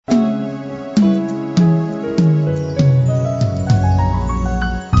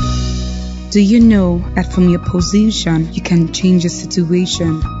Do you know that from your position you can change a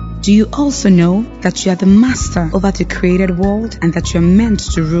situation? Do you also know that you are the master over the created world and that you are meant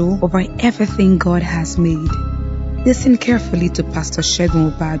to rule over everything God has made? Listen carefully to Pastor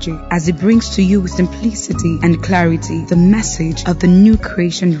Segun Obadje as he brings to you with simplicity and clarity the message of the new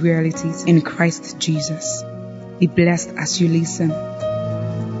creation realities in Christ Jesus. Be blessed as you listen.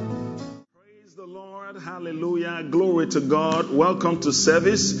 Praise the Lord. Hallelujah. Glory to God. Welcome to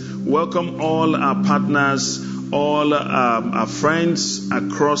service. Welcome all our partners, all our friends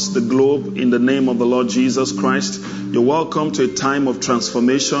across the globe in the name of the Lord Jesus Christ. You're welcome to a time of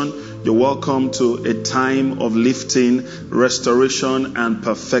transformation. You're welcome to a time of lifting, restoration, and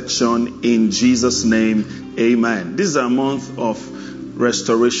perfection in Jesus' name. Amen. This is a month of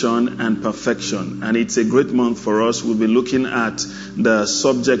restoration and perfection, and it's a great month for us. We'll be looking at the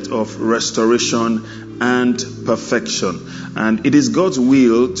subject of restoration and perfection. And it is God's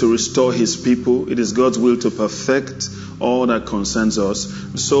will to restore His people. It is God's will to perfect all that concerns us.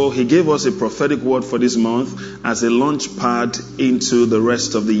 So He gave us a prophetic word for this month as a launch pad into the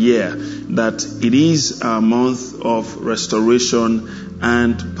rest of the year, that it is a month of restoration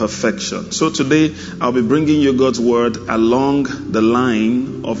and perfection. So today I'll be bringing you God's word along the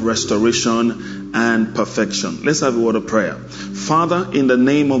line of restoration and perfection. Let's have a word of prayer. Father, in the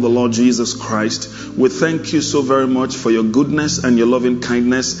name of the Lord Jesus Christ, we thank you so very much for your goodness and your loving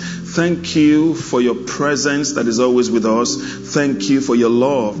kindness. Thank you for your presence that is always with us. Thank you for your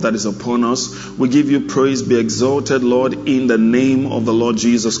love that is upon us. We give you praise. Be exalted, Lord, in the name of the Lord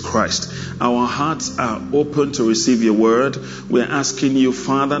Jesus Christ. Our hearts are open to receive your word. We're asking you,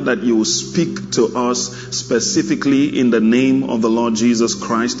 Father, that you will speak to us specifically in the name of the Lord Jesus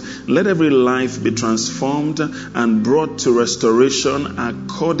Christ. Let every life be transformed and brought to restoration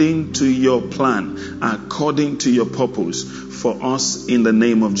according to your plan, according to your purpose for us in the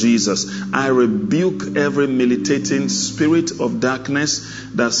name of Jesus. I rebuke every militating spirit of darkness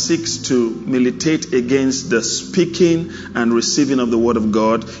that seeks to militate against the speaking and receiving of the word of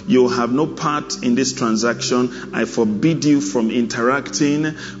God. You have no part in this transaction. I forbid you from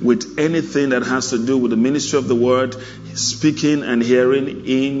interacting with anything that has to do with the ministry of the word, speaking and hearing,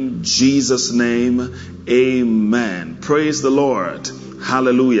 in Jesus' name. Amen. Praise the Lord.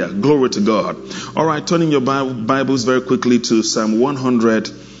 Hallelujah. Glory to God. All right, turning your Bibles very quickly to Psalm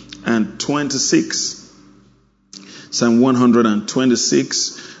 126. Psalm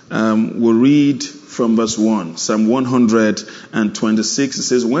 126, we'll read from verse 1. Psalm 126, it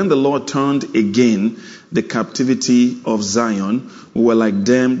says, when the Lord turned again the captivity of Zion, we were like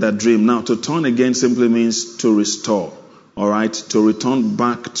them that dream. Now, to turn again simply means to restore. All right, to return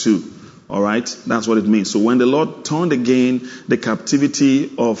back to. All right, that's what it means. So when the Lord turned again the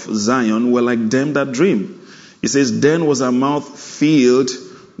captivity of Zion, we're like them that dream. It says, then was our mouth filled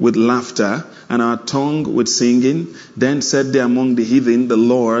with laughter and our tongue with singing. Then said they among the heathen, the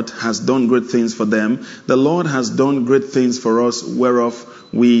Lord has done great things for them. The Lord has done great things for us, whereof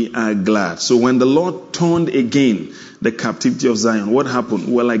we are glad. So when the Lord turned again the captivity of Zion, what happened?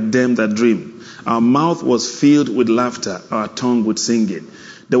 We're like them that dream. Our mouth was filled with laughter, our tongue with singing.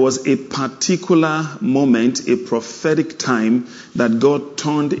 There was a particular moment, a prophetic time, that God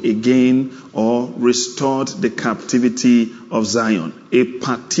turned again or restored the captivity of Zion. A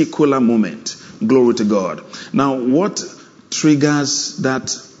particular moment. Glory to God. Now, what triggers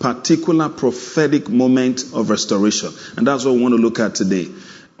that particular prophetic moment of restoration? And that's what we want to look at today.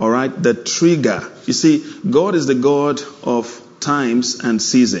 All right, the trigger. You see, God is the God of times and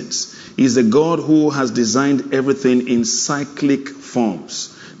seasons. He's the God who has designed everything in cyclic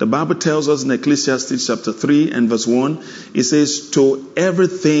forms. The Bible tells us in Ecclesiastes chapter 3 and verse 1, it says, to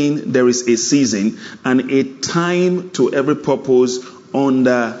everything there is a season and a time to every purpose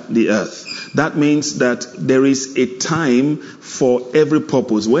under the earth. That means that there is a time for every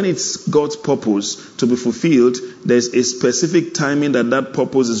purpose. When it's God's purpose to be fulfilled, there's a specific timing that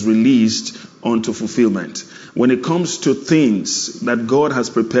purpose is released unto fulfillment. When it comes to things that God has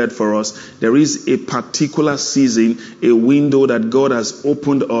prepared for us, there is a particular season, a window that God has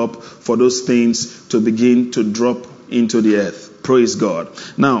opened up for those things to begin to drop into the earth. Praise God.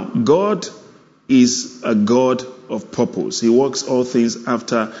 Now, God is a God of purpose. He works all things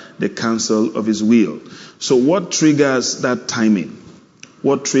after the counsel of His will. So what triggers that timing?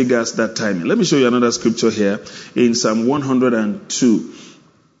 What triggers that timing? Let me show you another scripture here in Psalm 102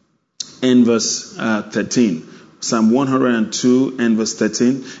 and verse 13. Psalm 102 and verse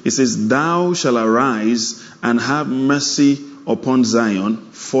 13. It says, thou shalt arise and have mercy upon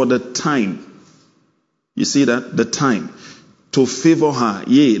Zion for the time. You see that? The time. To favor her.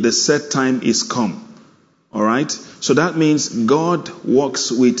 Yea, the set time is come. All right? So that means God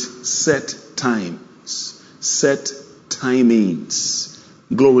works with set times, set timings.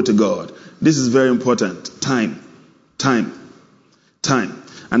 Glory to God. This is very important. Time.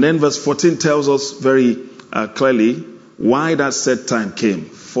 And then verse 14 tells us very clearly why that set time came.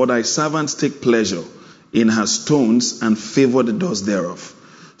 For thy servants take pleasure in her stones and favor the doors thereof.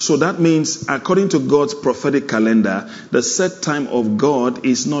 So that means, according to God's prophetic calendar, the set time of God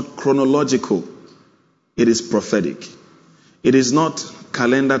is not chronological. It is prophetic. It is not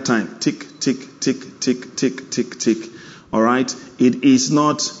calendar time. Tick, tick, tick, tick, tick, tick, tick. All right? It is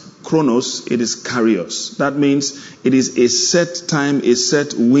not chronos. It is kairos. That means it is a set time, a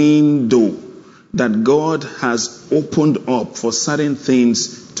set window that God has opened up for certain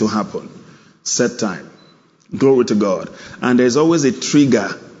things to happen. Set time. Glory to God. And there's always a trigger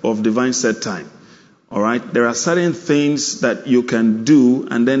of divine set time. All right? There are certain things that you can do,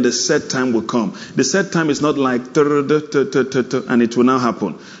 and then the set time will come. The set time is not like and it will now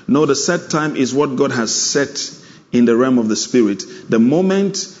happen. No, the set time is what God has set in the realm of the Spirit. The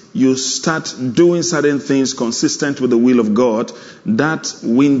moment you start doing certain things consistent with the will of God, that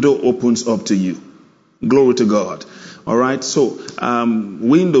window opens up to you. Glory to God. All right, so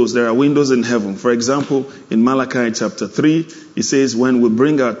windows, there are windows in heaven. For example, in Malachi chapter 3, it says, when we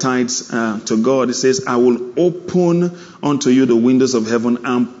bring our tithes to God, it says, I will open unto you the windows of heaven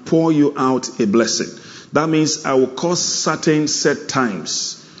and pour you out a blessing. That means I will cause certain set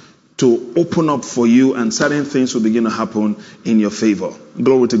times to open up for you, and certain things will begin to happen in your favor.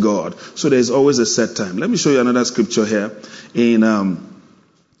 Glory to God. So there's always a set time. Let me show you another scripture here in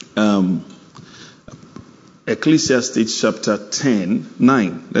Ecclesiastes chapter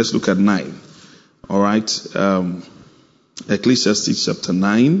 9. Let's look at 9. All right. Ecclesiastes chapter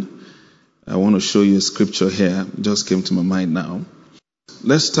 9. I want to show you a scripture here. It just came to my mind now.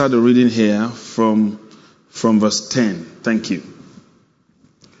 Let's start the reading here from verse 10. Thank you.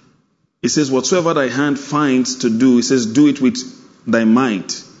 It says, whatsoever thy hand finds to do, it says, do it with thy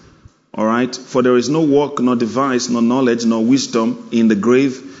might. All right. For there is no work, nor device, nor knowledge, nor wisdom in the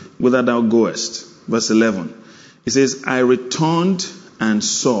grave whither thou goest. Verse 11. It says, I returned and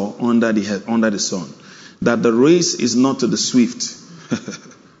saw under the sun that the race is not to the swift.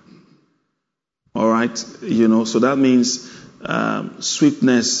 All right. So that means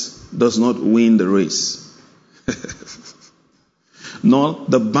swiftness does not win the race. Nor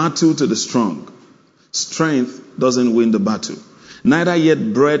the battle to the strong. Strength doesn't win the battle. Neither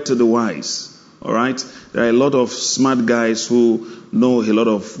yet bread to the wise. All right. There are a lot of smart guys who know a lot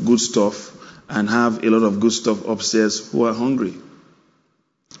of good stuff and have a lot of good stuff upstairs who are hungry.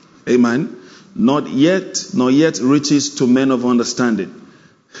 Amen. Nor yet riches to men of understanding.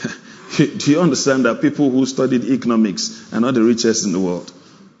 Do you understand that people who studied economics are not the richest in the world?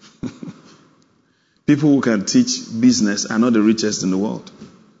 People who can teach business are not the richest in the world.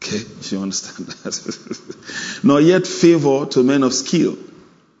 Okay, do you understand that? Nor yet favor to men of skill.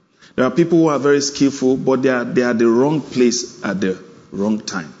 There are people who are very skillful, but they are the wrong place at the wrong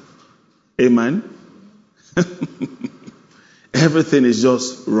time. Amen. Everything is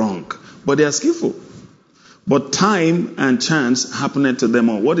just wrong, but they are skillful. But time and chance happened to them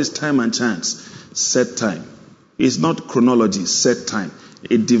all. What is time and chance? Set time. It's not chronology, set time.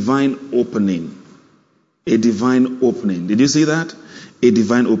 A divine opening. A divine opening. Did you see that? A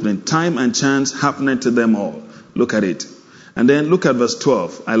divine opening. Time and chance happened to them all. Look at it. And then look at verse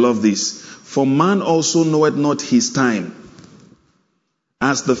 12. I love this. For man also knoweth not his time.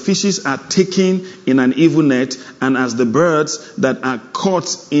 As the fishes are taken in an evil net, and as the birds that are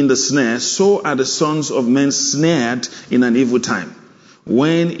caught in the snare, so are the sons of men snared in an evil time,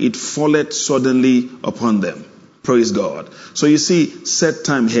 when it falleth suddenly upon them. Praise God. So you see, set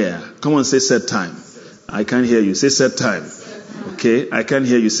time here. Come on, say set time. I can't hear you. Say set time. Okay, I can't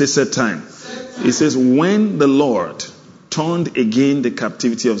hear you. Say set time. It says, when the Lord turned again the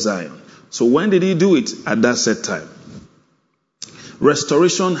captivity of Zion. So when did he do it? At that set time.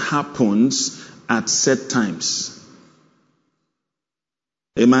 Restoration happens at set times.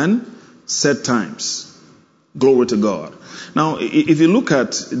 Amen? Set times. Glory to God. Now, if you look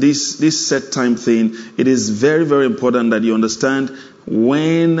at this set time thing, it is very, very important that you understand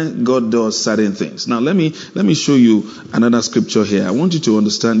when God does certain things. Now, let me show you another scripture here. I want you to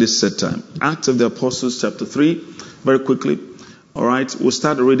understand this set time. Acts of the Apostles, chapter 3, very quickly. All right, we'll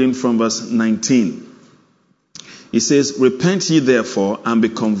start reading from verse 19. It says, repent ye therefore and be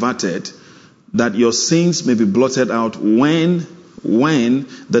converted, that your sins may be blotted out when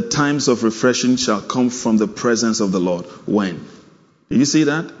the times of refreshing shall come from the presence of the Lord. When? Did you see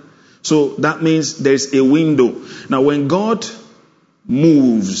that? So that means there's a window. Now when God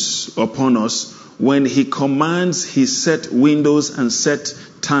moves upon us, when he commands his set windows and set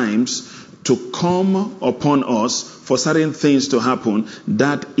times to come upon us for certain things to happen,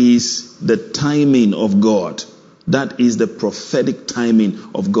 that is the timing of God. That is the prophetic timing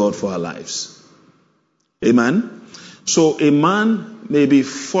of God for our lives. Amen? So a man may be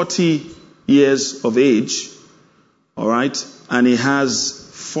 40 years of age, all right, and he has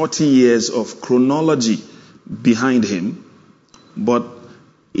 40 years of chronology behind him, but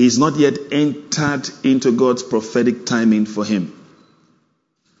he's not yet entered into God's prophetic timing for him.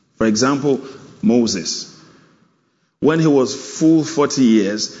 For example, Moses. When he was full 40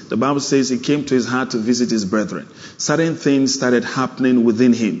 years, the Bible says he came to his heart to visit his brethren. Certain things started happening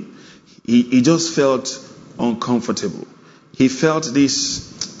within him. He just felt uncomfortable. He felt this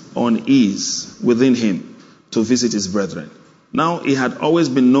unease within him to visit his brethren. Now, he had always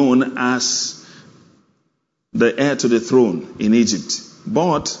been known as the heir to the throne in Egypt.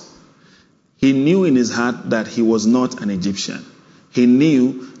 But he knew in his heart that he was not an Egyptian. He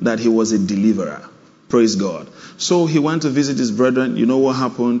knew that he was a deliverer. Praise God. So he went to visit his brethren. You know what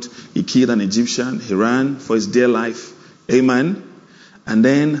happened? He killed an Egyptian. He ran for his dear life. Amen. And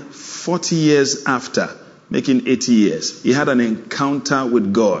then 40 years after, making 80 years, he had an encounter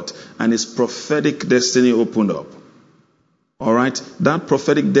with God and his prophetic destiny opened up. All right. That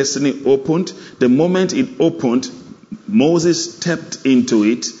prophetic destiny opened. The moment it opened, Moses stepped into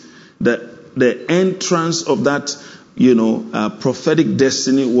it. The entrance of that, prophetic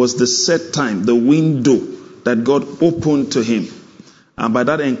destiny was the set time, the window that God opened to him. And by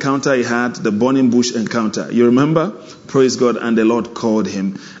that encounter, he had the burning bush encounter. You remember? Praise God. And the Lord called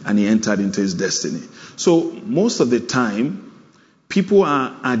him and he entered into his destiny. So most of the time, people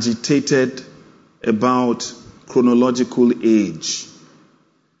are agitated about chronological age.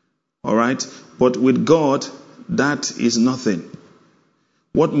 All right? But with God, that is nothing.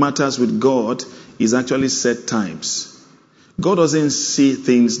 What matters with God is actually set times. God doesn't see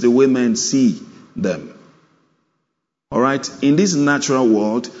things the way men see them. All right? In this natural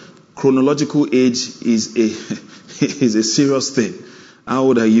world, chronological age is a serious thing. How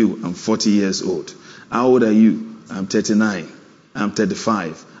old are you? I'm 40 years old. How old are you? I'm 39. I'm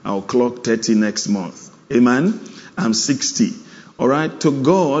 35. I'll clock 30 next month. Amen? I'm 60. All right? To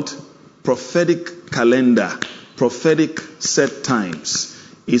God, prophetic calendar, prophetic set times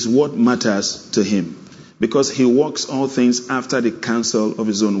is what matters to him, because he works all things after the counsel of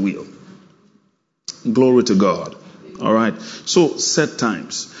his own will. Glory to God. All right. So set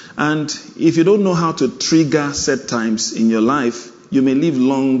times. And if you don't know how to trigger set times in your life, you may live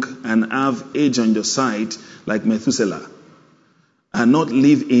long and have age on your side like Methuselah and not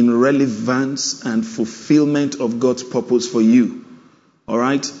live in relevance and fulfillment of God's purpose for you. All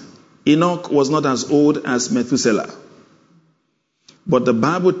right. Enoch was not as old as Methuselah. But the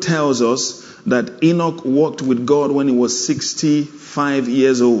Bible tells us that Enoch walked with God when he was 65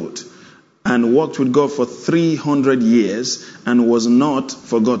 years old and walked with God for 300 years and was not,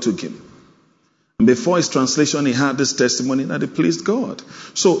 for God took him. And before his translation, he had this testimony that it pleased God.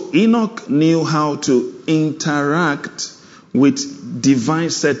 So Enoch knew how to interact with divine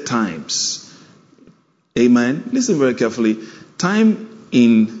set times. Amen. Listen very carefully. Time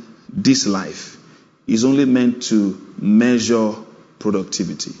in this life is only meant to measure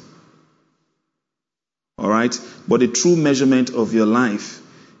productivity. All right? But the true measurement of your life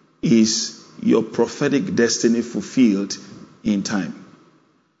is your prophetic destiny fulfilled in time.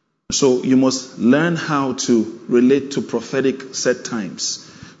 So you must learn how to relate to prophetic set times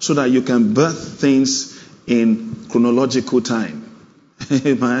so that you can birth things in chronological time.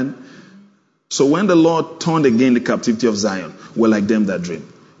 Amen. So when the Lord turned again the captivity of Zion, we're like them that dream.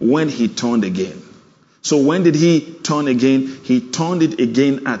 When he turned again. So when did he turn again? He turned it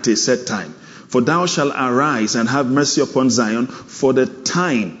again at a set time. For thou shalt arise and have mercy upon Zion for the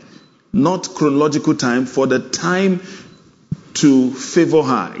time, not chronological time, for the time to favor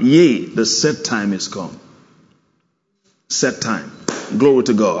her. Yea, the set time is come. Set time. Glory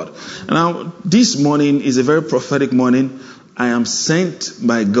to God. Now, this morning is a very prophetic morning. I am sent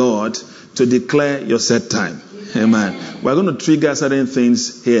by God to declare your set time. Amen. We're going to trigger certain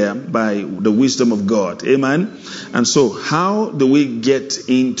things here by the wisdom of God. Amen. And so, how do we get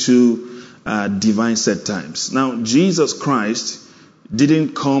into divine set times? Now, Jesus Christ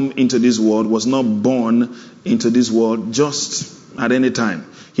didn't come into this world, was not born into this world just at any time.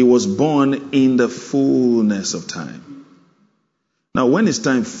 He was born in the fullness of time. Now, when is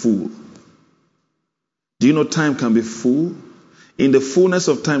time full? Do you know time can be full? In the fullness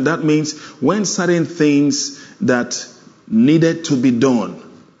of time, that means when certain things that needed to be done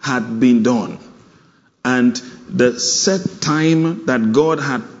had been done. And the set time that God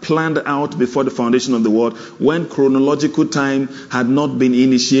had planned out before the foundation of the world, when chronological time had not been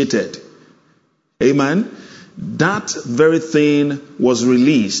initiated. Amen? That very thing was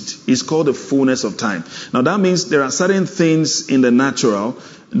released. It's called the fullness of time. Now that means there are certain things in the natural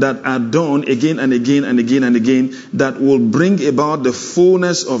that are done again and again and again and again that will bring about the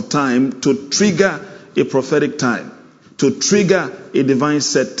fullness of time to trigger a prophetic time, to trigger a divine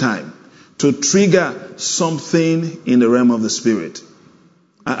set time, to trigger something in the realm of the Spirit.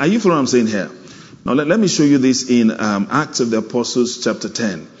 Are you following what I'm saying here? Now let me show you this in Acts of the Apostles chapter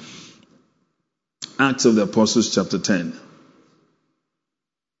 10. Acts of the Apostles chapter 10.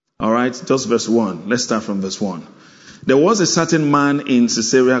 Alright, just verse 1. Let's start from verse 1. There was a certain man in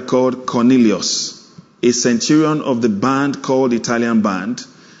Caesarea called Cornelius, a centurion of the band called Italian band,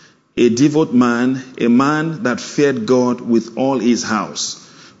 a devout man, a man that feared God with all his house,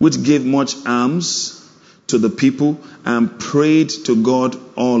 which gave much alms to the people and prayed to God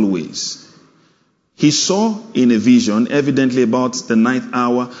always. He saw in a vision, evidently about the 9th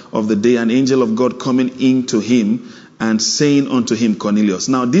hour of the day, an angel of God coming into him and saying unto him, Cornelius.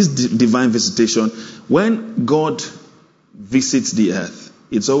 Now this divine visitation, when God visits the earth,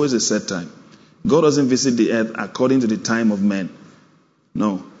 it's always a set time. God doesn't visit the earth according to the time of men.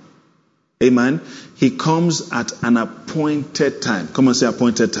 No. Amen. He comes at an appointed time. Come on, say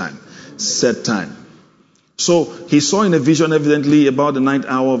appointed time. Set time. So he saw in a vision, evidently about the 9th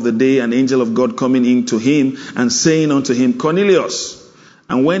hour of the day, an angel of God coming into him and saying unto him, Cornelius.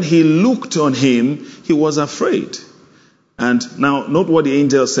 And when he looked on him, he was afraid. And now note what the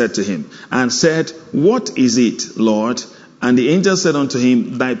angel said to him, and said, What is it, Lord? And the angel said unto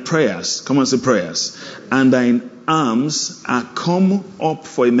him, Thy prayers, come on, say prayers, and thine alms are come up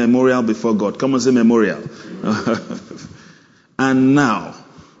for a memorial before God. Come on, say memorial. And now,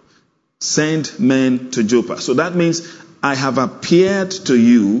 send men to Joppa. So that means I have appeared to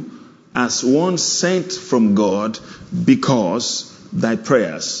you as one sent from God, because thy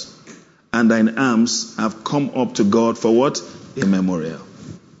prayers and thine alms have come up to God for what? A memorial.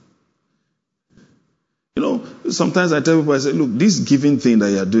 You know, sometimes I tell people, I say, look, this giving thing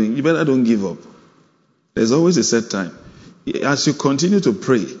that you are doing, you better don't give up. There's always a set time. As you continue to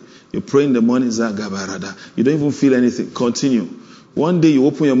pray, you pray in the morning, Zagabarada. You don't even feel anything. Continue. One day you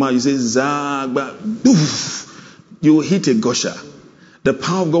open your mouth, you say, Zagba, doof. You will hit a gusher. The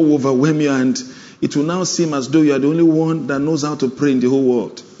power of God will overwhelm you, and it will now seem as though you are the only one that knows how to pray in the whole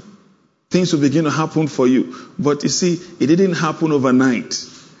world. Things will begin to happen for you. But you see, it didn't happen overnight.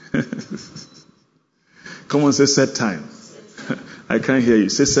 Come on, say set time. I can't hear you.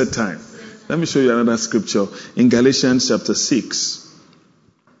 Say set time. Let me show you another scripture in Galatians chapter 6.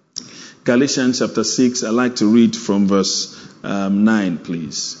 Galatians chapter 6, I like to read from verse 9,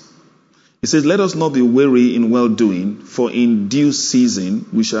 please. It says, Let us not be weary in well-doing, for in due season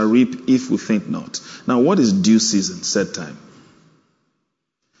we shall reap if we faint not. Now, what is due season? Set time.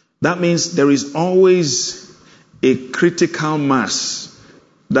 That means there is always a critical mass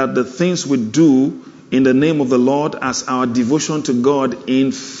that the things we do in the name of the Lord as our devotion to God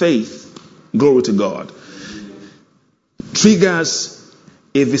in faith, glory to God, triggers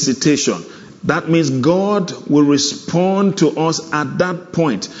a visitation. That means God will respond to us at that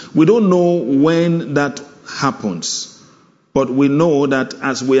point. We don't know when that happens, but we know that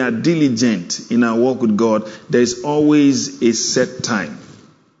as we are diligent in our walk with God, there is always a set time.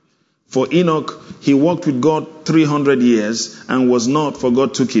 For Enoch, he walked with God 300 years and was not, for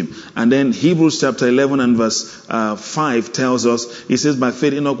God took him. And then Hebrews chapter 11 and verse 5 tells us, it says, By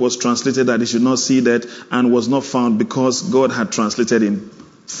faith Enoch was translated that he should not see death, and was not found because God had translated him.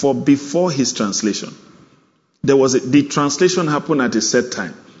 For before his translation, the translation happened at a set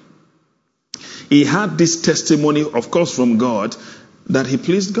time. He had this testimony, of course, from God, that he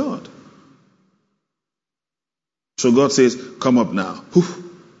pleased God. So God says, come up now.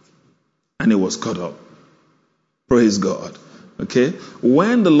 And he was caught up. Praise God. Okay?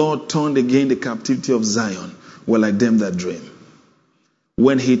 When the Lord turned again the captivity of Zion, were like them that dream.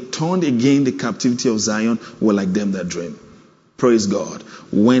 When he turned again the captivity of Zion, were like them that dream. Praise God.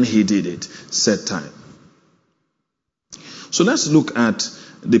 When he did it, set time. So let's look at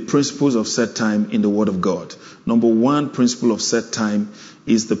the principles of set time in the Word of God. Number one principle of set time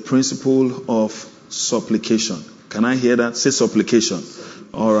is the principle of supplication. Can I hear that? Say supplication.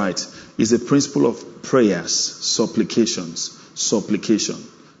 All right. It's a principle of prayers, supplications, supplication,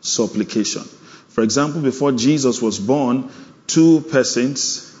 supplication. For example, before Jesus was born, two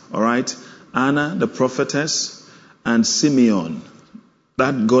persons, all right, Anna, the prophetess, and Simeon,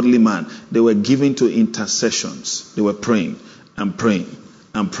 that godly man, they were given to intercessions. They were praying and praying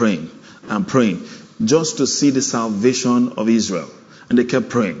and praying and praying. just to see the salvation of Israel. And they kept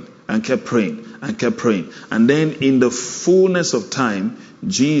praying and kept praying and kept praying. And then in the fullness of time,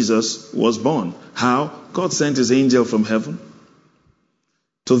 Jesus was born. How? God sent his angel from heaven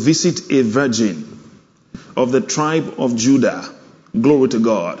to visit a virgin of the tribe of Judah, glory to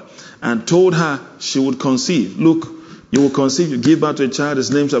God, and told her she would conceive. Look, you will conceive, you give birth to a child,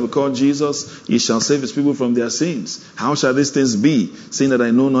 his name shall be called Jesus. He shall save his people from their sins. How shall these things be, seeing that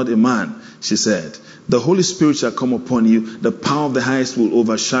I know not a man? She said, the Holy Spirit shall come upon you, the power of the highest will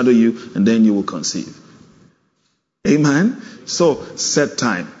overshadow you, and then you will conceive. Amen? So, set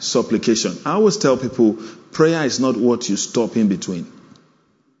time, supplication. I always tell people, prayer is not what you stop in between.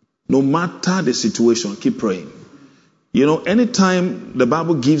 No matter the situation, keep praying. You know, anytime the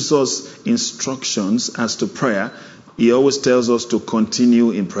Bible gives us instructions as to prayer, he always tells us to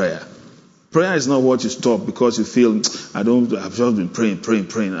continue in prayer. Prayer is not what you stop because you feel, I've just been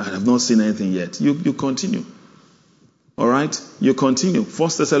praying. I have not seen anything yet. You continue. All right? You continue. 1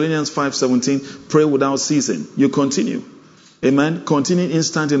 Thessalonians 5:17, pray without ceasing. You continue. Amen? Continue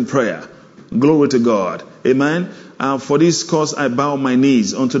instant in prayer. Glory to God. Amen? For this cause I bow my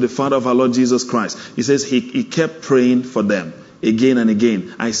knees unto the Father of our Lord Jesus Christ. He says he kept praying for them again and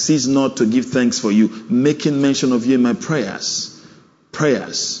again. I cease not to give thanks for you, making mention of you in my prayers.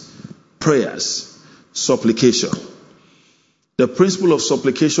 Prayers. Supplication. The principle of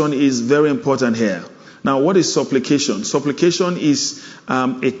supplication is very important here. Now, what is supplication? Supplication is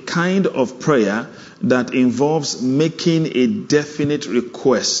a kind of prayer that involves making a definite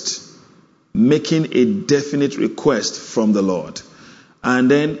request. Making a definite request from the Lord. And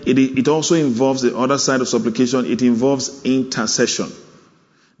then it also involves the other side of supplication. It involves intercession.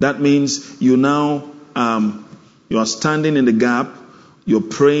 That means you now you are standing in the gap. You're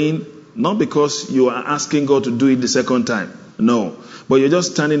praying, not because you are asking God to do it the second time. No. But you're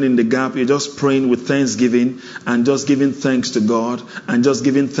just standing in the gap. You're just praying with thanksgiving and just giving thanks to God and just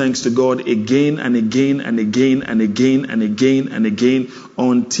giving thanks to God again and again and again and again and again and again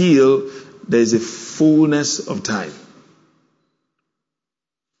until there is a fullness of time.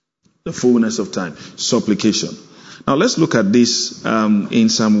 The fullness of time. Supplication. Now let's look at this in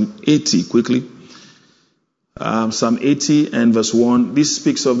Psalm 80 quickly. Psalm 80 and verse 1. This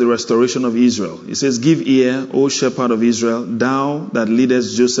speaks of the restoration of Israel. It says, give ear, O shepherd of Israel, thou that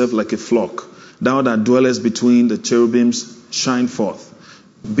leadest Joseph like a flock, thou that dwellest between the cherubims, shine forth.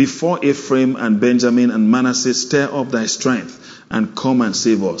 Before Ephraim and Benjamin and Manasseh, stir up thy strength and come and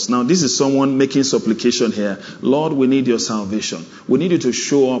save us. Now, this is someone making supplication here. Lord, we need your salvation. We need you to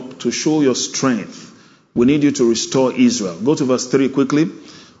show up, to show your strength. We need you to restore Israel. Go to verse 3 quickly.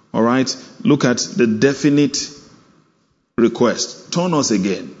 All right. Look at the definite request. Turn us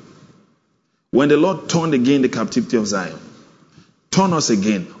again. When the Lord turned again the captivity of Zion, turn us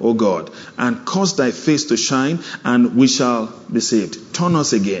again, O God, and cause thy face to shine, and we shall be saved. Turn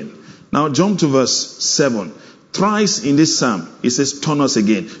us again. Now jump to verse 7. Thrice in this psalm, it says, turn us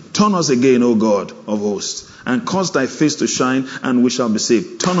again. Turn us again, O God of hosts, and cause thy face to shine, and we shall be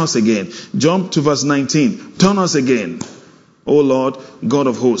saved. Turn us again. Jump to verse 19. Turn us again, O Lord, God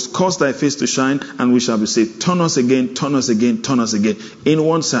of hosts, cause thy face to shine, and we shall be saved. Turn us again, turn us again, turn us again. In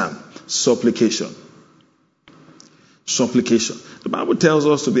one psalm, supplication. Supplication. The Bible tells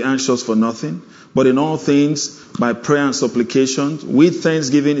us to be anxious for nothing, but in all things, by prayer and supplication, with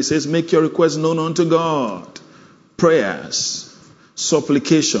thanksgiving, it says, make your requests known unto God. Prayers,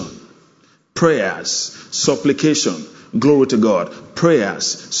 supplication, prayers, supplication. Glory to God.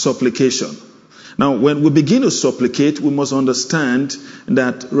 Prayers, supplication. Now, when we begin to supplicate, we must understand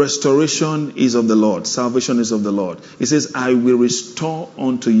that restoration is of the Lord. Salvation is of the Lord. It says, I will restore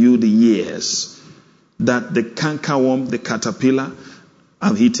unto you the years that the cankerworm, the caterpillar,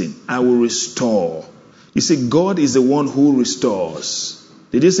 have eaten. I will restore. You see, God is the one who restores.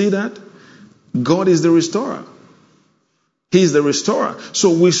 Did you see that? God is the restorer. He is the restorer. So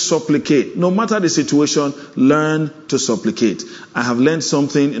we supplicate. No matter the situation, learn to supplicate. I have learned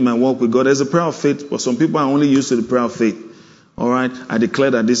something in my walk with God. There's a prayer of faith, but some people are only used to the prayer of faith. All right? I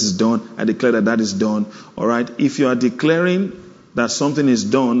declare that this is done. I declare that that is done. All right? If you are declaring that something is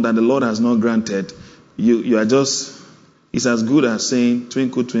done that the Lord has not granted, you are just, it's as good as saying,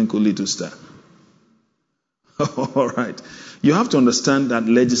 twinkle, twinkle, little star. All right? You have to understand that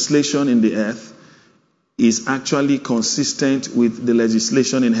legislation in the earth is actually consistent with the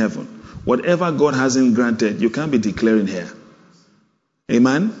legislation in heaven. Whatever God hasn't granted, you can't be declaring here.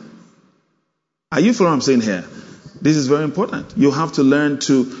 Amen? Are you following what I'm saying here? This is very important. You have to learn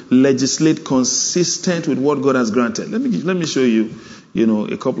to legislate consistent with what God has granted. Let me show you,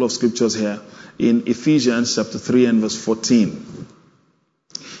 a couple of scriptures here in Ephesians chapter 3 and verse 14.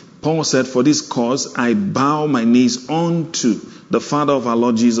 Paul said, for this cause I bow my knees unto the Father of our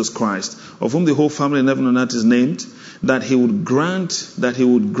Lord Jesus Christ, of whom the whole family in heaven and earth is named, that he would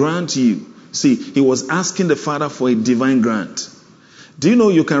grant you. See, he was asking the Father for a divine grant. Do you know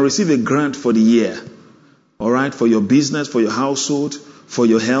you can receive a grant for the year? All right, for your business, for your household, for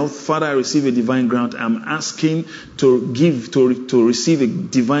your health. Father, I receive a divine grant. I'm asking to receive a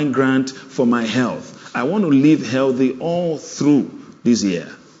divine grant for my health. I want to live healthy all through this year.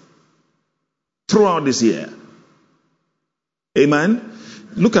 Throughout this year. Amen.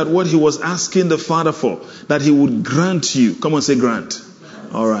 Look at what he was asking the Father for. That he would grant you. Come on, say grant.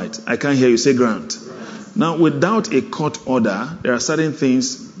 All right. I can't hear you. Say grant. Now, without a court order, there are certain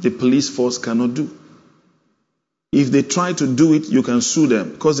things the police force cannot do. If they try to do it, you can sue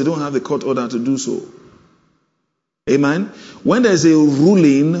them because they don't have the court order to do so. Amen. When there's a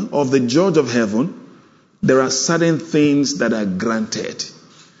ruling of the judge of heaven, there are certain things that are granted.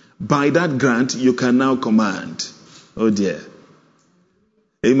 By that grant, you can now command. Oh dear.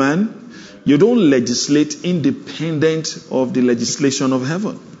 Amen. You don't legislate independent of the legislation of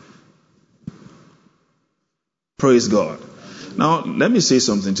heaven. Praise God. Now, let me say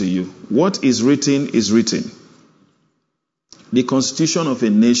something to you. What is written is written. The constitution of a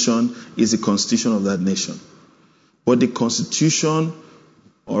nation is the constitution of that nation. But the constitution,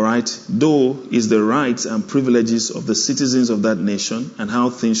 all right, though, is the rights and privileges of the citizens of that nation and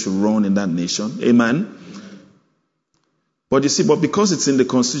how things should run in that nation. Amen. But you see, but because it's in the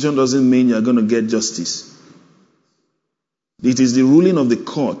constitution doesn't mean you're going to get justice. It is the ruling of the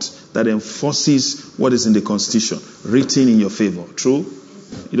court that enforces what is in the constitution, written in your favor. True?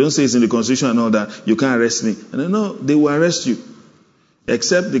 You don't say it's in the constitution and all that, you can't arrest me. And no, they will arrest you.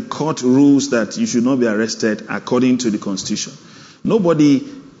 Except the court rules that you should not be arrested according to the constitution. Nobody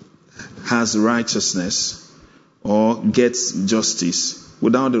has righteousness or gets justice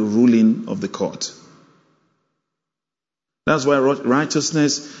without the ruling of the court. That's why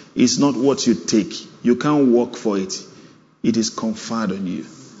righteousness is not what you take. You can't work for it. It is conferred on you.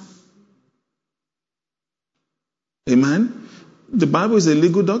 Amen? The Bible is a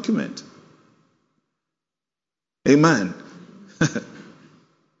legal document. Amen.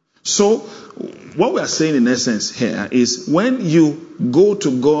 So, what we are saying in essence here is when you go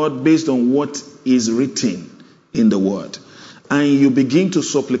to God based on what is written in the Word, and you begin to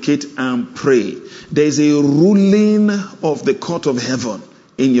supplicate and pray, there is a ruling of the court of heaven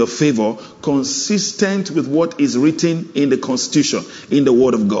in your favor, consistent with what is written in the Constitution, in the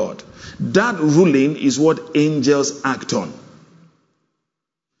Word of God. That ruling is what angels act on.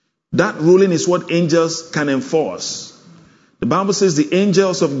 That ruling is what angels can enforce. The Bible says the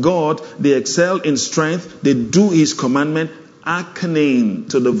angels of God, they excel in strength, they do His commandment, hearkening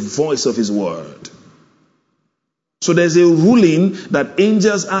to the voice of His word. So there's a ruling that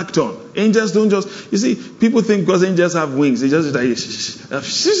angels act on. Angels don't just, you see, people think because angels have wings, they just like,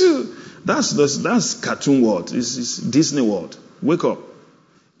 that's cartoon world. It's Disney world. Wake up.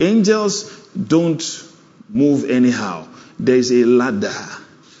 Angels don't move anyhow. There's a ladder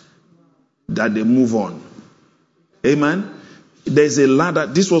that they move on. Amen. There's a ladder.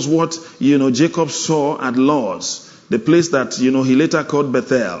 This was what, Jacob saw at Luz, the place that, he later called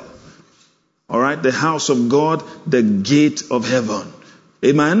Bethel. All right. The house of God, the gate of heaven.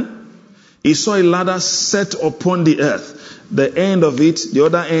 Amen. He saw a ladder set upon the earth. The end of it, the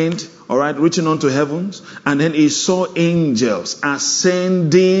other end, all right, reaching onto heavens. And then he saw angels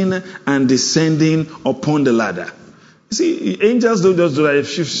ascending and descending upon the ladder. You see, angels don't just do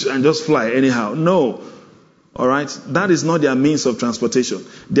that and just fly anyhow. No. All right. That is not their means of transportation.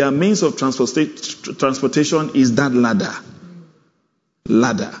 Their means of transportation is that ladder.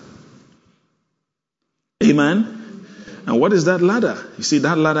 Ladder. Amen. And what is that ladder? You see,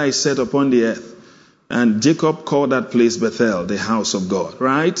 that ladder is set upon the earth. And Jacob called that place Bethel, the house of God.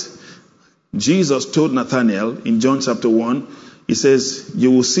 Right? Jesus told Nathanael in John chapter 1, he says,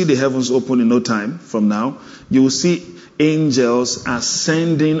 you will see the heavens open in no time from now. You will see angels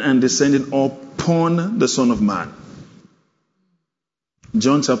ascending and descending upon the Son of Man.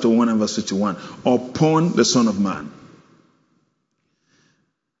 John chapter 1 and verse 51. Upon the Son of Man.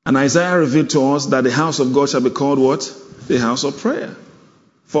 And Isaiah revealed to us that the house of God shall be called what? The house of prayer.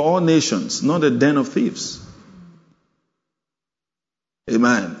 For all nations, not a den of thieves.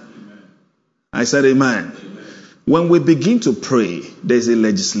 Amen. I said amen. When we begin to pray, there's a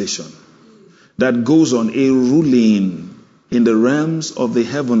legislation that goes on, a ruling in the realms of the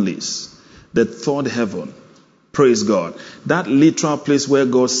heavenlies, the third heaven. Praise God. That literal place where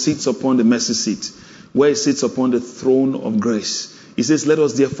God sits upon the mercy seat, where He sits upon the throne of grace. He says, let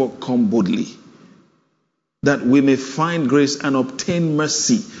us therefore come boldly. that we may find grace and obtain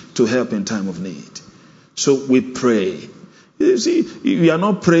mercy to help in time of need. So we pray. You see, if you are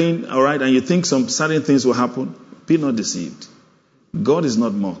not praying, all right, and you think some certain things will happen, be not deceived. God is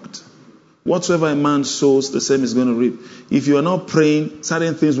not mocked. Whatsoever a man sows, the same is going to reap. If you are not praying,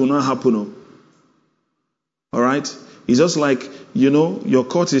 certain things will not happen. All right? It's just like, your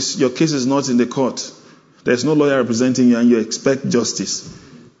case is not in the court. There's no lawyer representing you and you expect justice.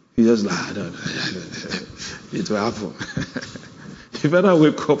 You just like, it will happen. You better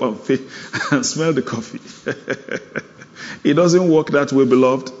wake up and smell the coffee. It doesn't work that way,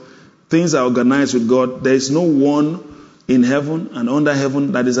 beloved. Things are organized with God. There is no one in heaven and under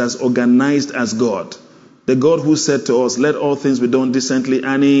heaven that is as organized as God. The God who said to us, let all things be done decently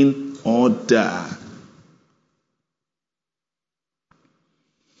and in order.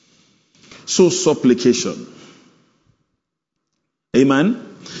 So supplication. Amen.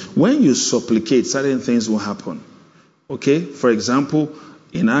 When you supplicate, certain things will happen. Okay? For example,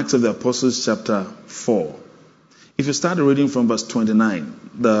 in Acts of the Apostles chapter 4, if you start reading from verse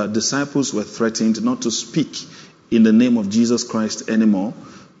 29, the disciples were threatened not to speak in the name of Jesus Christ anymore,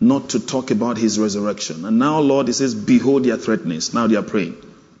 not to talk about his resurrection. And now, Lord, he says, behold their threatenings. Now they are praying.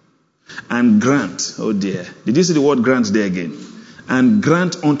 And grant, oh dear. Did you see the word grant there again? And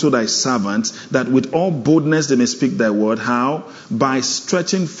grant unto thy servants that with all boldness they may speak thy word. How? By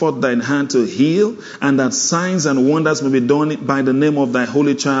stretching forth thine hand to heal, and that signs and wonders may be done by the name of thy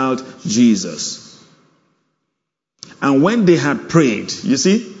holy child, Jesus. And when they had prayed, you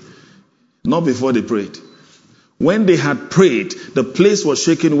see, not before they prayed. When they had prayed, the place was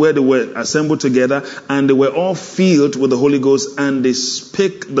shaken where they were assembled together, and they were all filled with the Holy Ghost, and they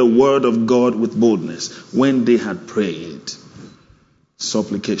spake the word of God with boldness. When they had prayed.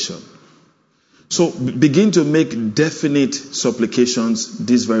 Supplication. So begin to make definite supplications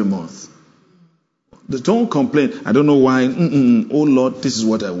this very month. Don't complain. I don't know why. Oh Lord, this is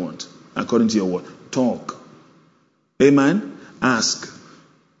what I want. According to your word. Talk. Amen. Ask.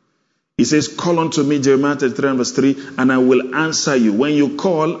 He says, call unto me, Jeremiah 33 verse 3, and I will answer you. When you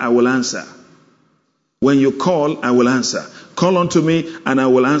call, I will answer. When you call, I will answer. Call unto me, and I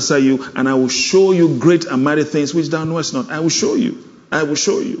will answer you, and I will show you great and mighty things which thou knowest not. I will show you. I will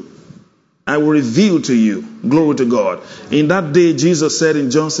show you. I will reveal to you. Glory to God. In that day, Jesus said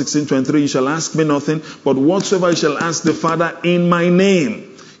in John 16:23, you shall ask me nothing, but whatsoever you shall ask the Father in my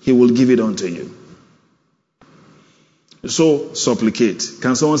name, he will give it unto you. So, supplicate.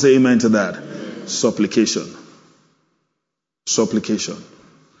 Can someone say amen to that? Amen. Supplication. Supplication.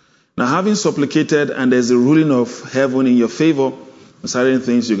 Now, having supplicated and there's a ruling of heaven in your favor, certain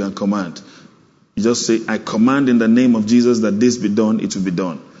things you can command. You just say, I command in the name of Jesus that this be done, it will be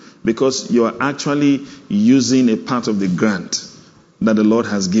done. Because you are actually using a part of the grant that the Lord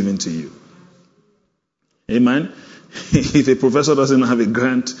has given to you. Amen? If a professor doesn't have a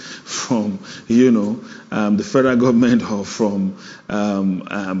grant from, the federal government or from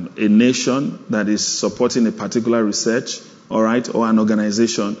a nation that is supporting a particular research, all right, or an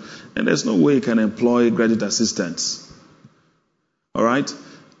organization, and there's no way you can employ graduate assistants. All right?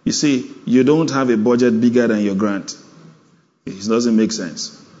 You see, you don't have a budget bigger than your grant. It doesn't make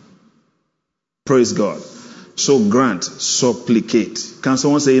sense. Praise God. So grant, supplicate. Can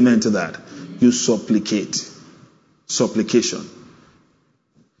someone say amen to that? You supplicate. Supplication.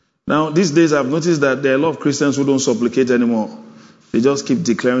 Now, these days I've noticed that there are a lot of Christians who don't supplicate anymore. They just keep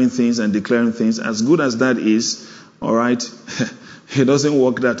declaring things and declaring things. As good as that is, all right, it doesn't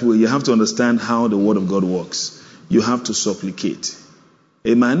work that way. You have to understand how the Word of God works. You have to supplicate.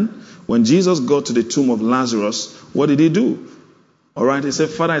 Amen? When Jesus got to the tomb of Lazarus, what did he do? All right, he said,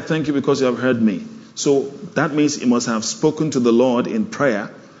 Father, I thank you because you have heard me. So that means he must have spoken to the Lord in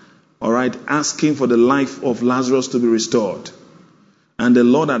prayer, all right, asking for the life of Lazarus to be restored. And the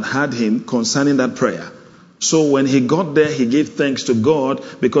Lord had heard him concerning that prayer. So when he got there, he gave thanks to God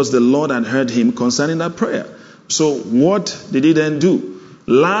because the Lord had heard him concerning that prayer. So what did he then do?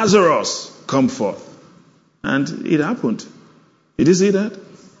 Lazarus, come forth. And it happened. Did you see that?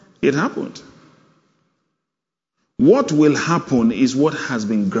 It happened. What will happen is what has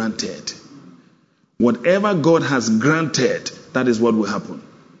been granted. Whatever God has granted, that is what will happen.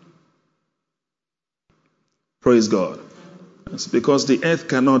 Praise God. It's because the earth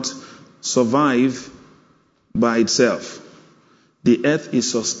cannot survive by itself. The earth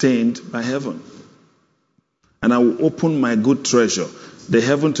is sustained by heaven. And I will open my good treasure, the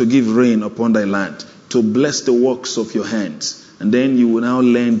heaven to give rain upon thy land, to bless the works of your hands. And then you will now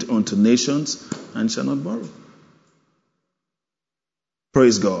lend unto nations and shall not borrow.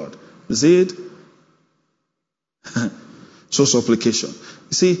 Praise God. You see it? So supplication.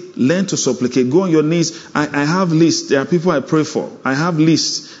 You see, learn to supplicate. Go on your knees. I have lists. There are people I pray for. I have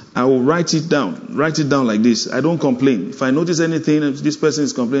lists. I will write it down. Write it down like this. I don't complain. If I notice anything, if this person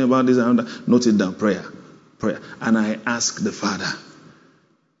is complaining about this and that, note it down. Prayer. And I ask the Father.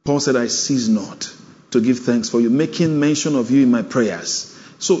 Paul said, I cease not to give thanks for you, making mention of you in my prayers.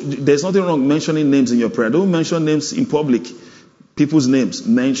 So there's nothing wrong mentioning names in your prayer. Don't mention names in public. People's names.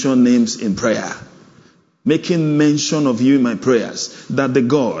 Mention names in prayer. Making mention of you in my prayers, that the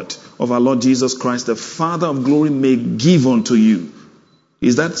God of our Lord Jesus Christ, the Father of glory, may give unto you.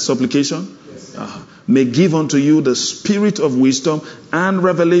 Is that supplication? Yes. May give unto you the spirit of wisdom and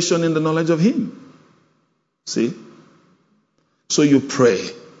revelation in the knowledge of Him. See? So you pray.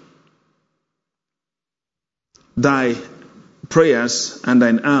 Thy prayers and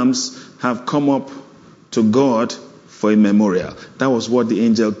thine alms have come up to God for a memorial. That was what the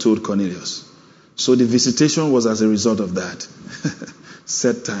angel told Cornelius. So the visitation was as a result of that.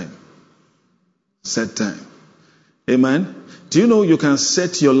 Set time. Set time. Amen? Do you know you can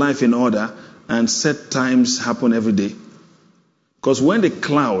set your life in order and set times happen every day? Because when the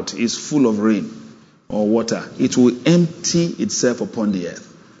cloud is full of rain or water, it will empty itself upon the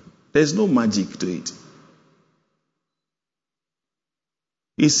earth. There's no magic to it.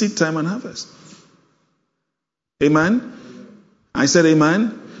 It's seed time and harvest. Amen? I said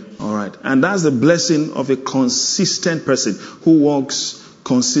amen? All right. And that's the blessing of a consistent person who walks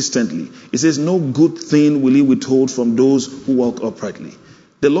consistently. It says, no good thing will He withhold from those who walk uprightly.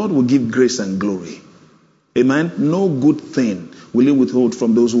 The Lord will give grace and glory. Amen. No good thing will He withhold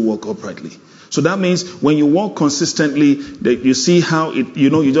from those who walk uprightly. So that means when you walk consistently, that you see how it,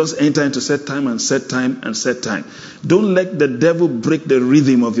 you just enter into set time and set time and set time. Don't let the devil break the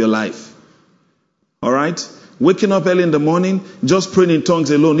rhythm of your life. All right. Waking up early in the morning, just praying in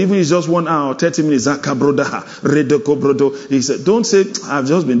tongues alone, even if it's just 1 hour, 30 minutes, he said, don't say, I've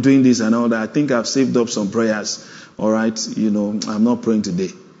just been doing this and all that. I think I've saved up some prayers. All right, I'm not praying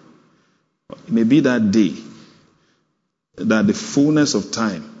today. It may be that day that the fullness of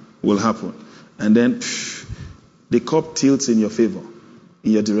time will happen. And then the cup tilts in your favor,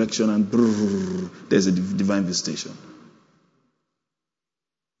 in your direction, and there's a divine visitation.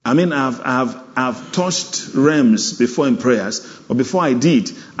 I mean, I've touched realms before in prayers, but before I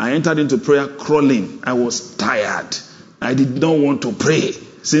did, I entered into prayer crawling. I was tired. I did not want to pray.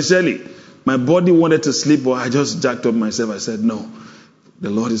 Sincerely, my body wanted to sleep, but I just jacked up myself. I said, no,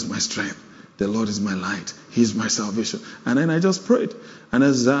 the Lord is my strength. The Lord is my light. He is my salvation. And then I just prayed. And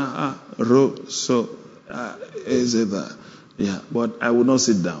but I would not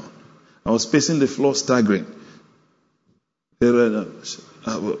sit down. I was pacing the floor, staggering.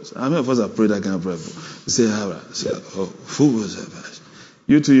 How many of us have prayed that kind of prayer? Say,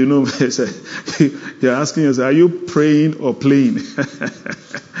 you too, you're asking yourself, are you praying or playing?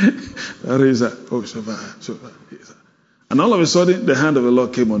 And all of a sudden, the hand of the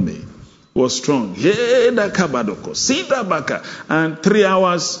Lord came on me. It was strong. And 3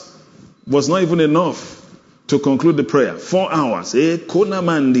 hours was not even enough to conclude the prayer. 4 hours.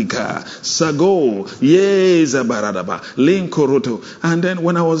 And then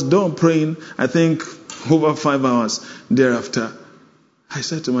when I was done praying, I think over 5 hours thereafter, I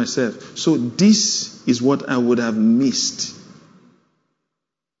said to myself, so this is what I would have missed.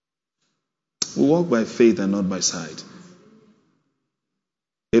 We walk by faith and not by sight.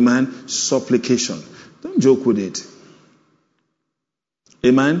 Amen. Supplication. Don't joke with it.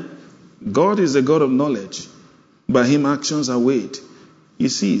 Amen. God is a God of knowledge. By Him actions are weighed. He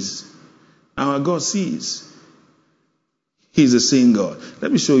sees. Our God sees. He's a seeing God.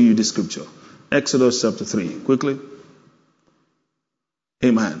 Let me show you the scripture. Exodus chapter 3. Quickly.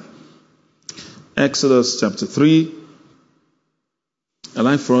 Amen. Exodus chapter 3. I'd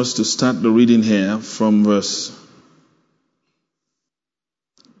like for us to start the reading here from verse.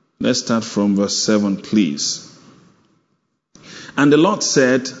 Let's start from verse 7, please. And the Lord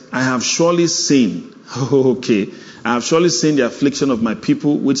said, I have surely seen. I have surely seen the affliction of my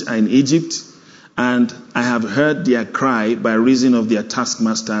people which are in Egypt, and I have heard their cry by reason of their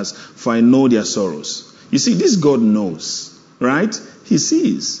taskmasters, for I know their sorrows. You see, this God knows, right? He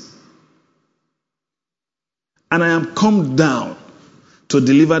sees. And I am come down to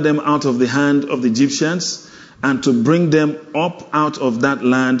deliver them out of the hand of the Egyptians, and to bring them up out of that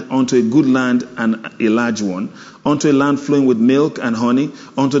land unto a good land and a large one, unto a land flowing with milk and honey,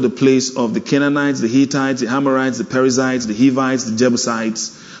 unto the place of the Canaanites, the Hittites, the Amorites, the Perizzites, the Hivites, the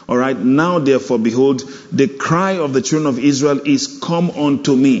Jebusites. All right. Now, therefore, behold, the cry of the children of Israel is come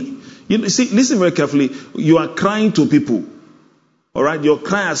unto me. You see, listen very carefully. You are crying to people. All right. Your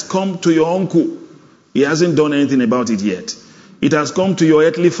cry has come to your uncle. He hasn't done anything about it yet. It has come to your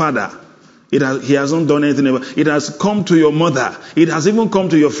earthly father. He hasn't done anything about it. It has come to your mother. It has even come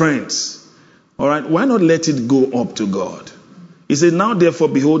to your friends. All right? Why not let it go up to God? He said, now therefore,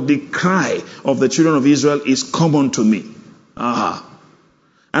 behold, the cry of the children of Israel is common to me.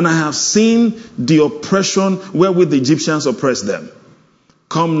 And I have seen the oppression wherewith the Egyptians oppressed them.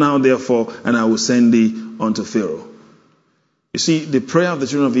 Come now therefore, and I will send thee unto Pharaoh. You see, the prayer of the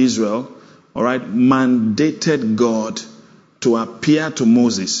children of Israel, all right, mandated God to appear to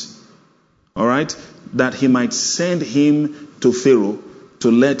Moses, all right, that he might send him to Pharaoh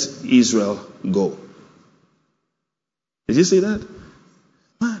to let Israel go. Did you see that?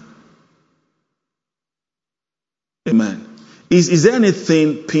 Man. Amen. Is there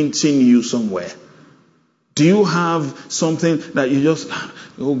anything pinching you somewhere? Do you have something that you just,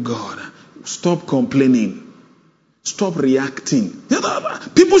 oh God, stop complaining. Stop reacting.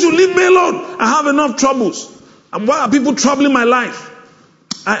 People should leave me alone. I have enough troubles. And why are people troubling my life?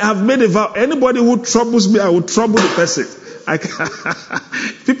 I have made a vow. Anybody who troubles me, I will trouble the person.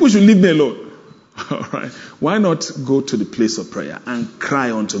 People should leave me alone. All right. Why not go to the place of prayer and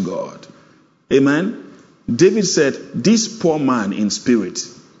cry unto God? Amen. David said, this poor man in spirit,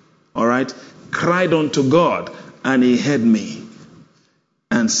 all right, cried unto God, and he heard me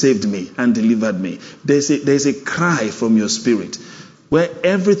and saved me and delivered me. There's a cry from your spirit where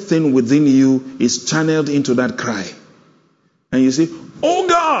everything within you is channeled into that cry. And you say, oh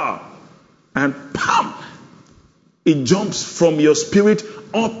God! And pam! It jumps from your spirit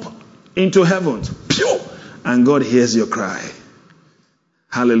up into heaven. Pew! And God hears your cry.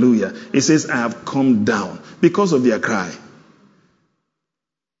 Hallelujah. It says, I have come down because of their cry.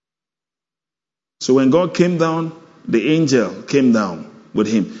 So when God came down, the angel came down with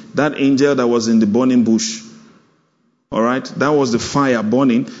him. That angel that was in the burning bush. All right. That was the fire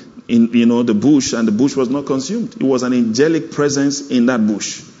burning in, the bush, and the bush was not consumed. It was an angelic presence in that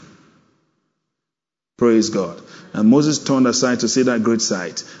bush. Praise God. And Moses turned aside to see that great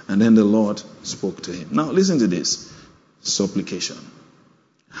sight, and then the Lord spoke to him. Now listen to this. Supplication.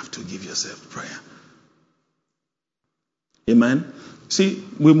 You have to give yourself prayer. Amen. See,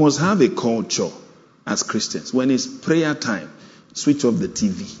 we must have a culture as Christians. When it's prayer time, switch off the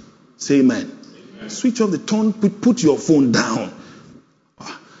TV. Say amen. Amen. Switch off the tone. Put your phone down.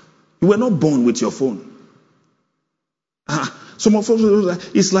 You were not born with your phone. Some of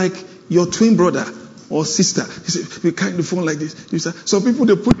us, it's like your twin brother or sister. You carry the phone like this. Some people,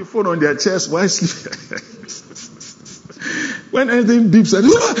 they put the phone on their chest while sleeping. When anything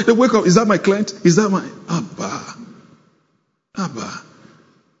beeps, they wake up. Is that my client? Is that my Abba?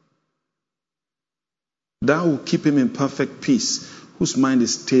 Thou will keep him in perfect peace, whose mind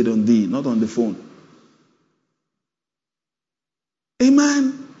is stayed on thee, not on the phone.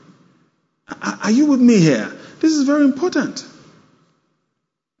 Amen. Are you with me here? This is very important.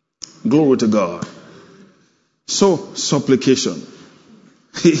 Glory to God. So, supplication.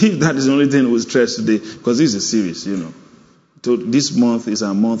 If that is the only thing we stress today, because this is a series, So this month is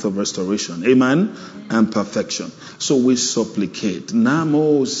our month of restoration. Amen? And perfection. So we supplicate.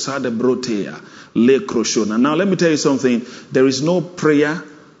 Namo sadebrotea le kroshona. Now let me tell you something. There is no prayer,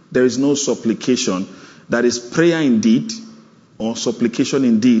 there is no supplication that is prayer indeed or supplication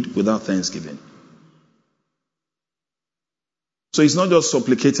indeed without thanksgiving. So it's not just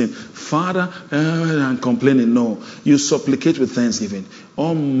supplicating, Father, and complaining. No, you supplicate with thanksgiving.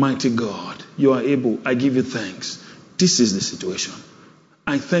 Almighty God, you are able. I give you thanks. This is the situation.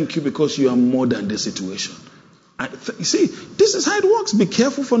 I thank you because you are more than the situation. You see, this is how it works. Be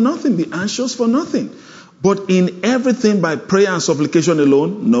careful for nothing. Be anxious for nothing. But in everything by prayer and supplication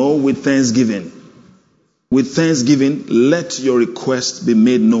alone, no, with thanksgiving. With thanksgiving, let your request be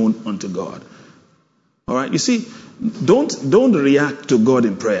made known unto God. All right. You see, don't react to God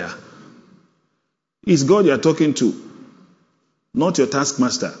in prayer. It's God you are talking to, not your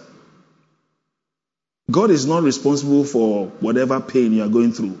taskmaster. God is not responsible for whatever pain you are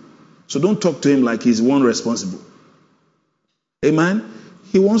going through. So don't talk to him like he's one responsible. Amen?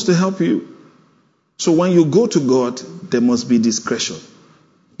 He wants to help you. So when you go to God, there must be discretion.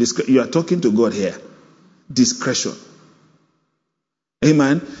 You are talking to God here. Discretion.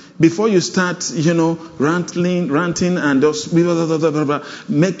 Amen? Before you start, ranting and just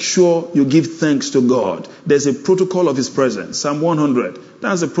make sure you give thanks to God. There's a protocol of his presence. Psalm 100.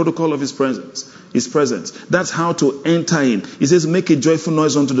 That's the protocol of his presence. His presence. That's how to enter in. He says, make a joyful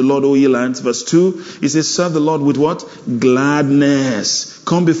noise unto the Lord, O ye lands. Verse 2, he says, serve the Lord with what? Gladness.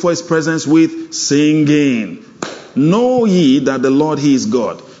 Come before his presence with singing. Know ye that the Lord, he is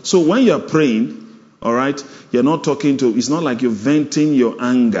God. So when you are praying, all right, you're not it's not like you're venting your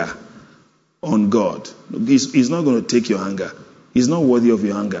anger on God. He's not going to take your anger. He's not worthy of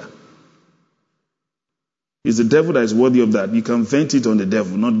your anger. It's the devil that is worthy of that. You can vent it on the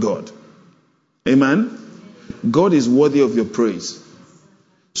devil, not God. Amen? God is worthy of your praise.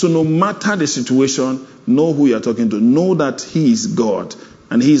 So no matter the situation, know who you are talking to. Know that He is God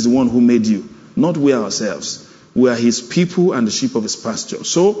and He is the one who made you, not we ourselves. We are His people and the sheep of His pasture.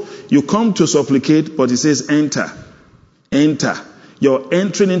 So you come to supplicate, but He says enter. Enter. You're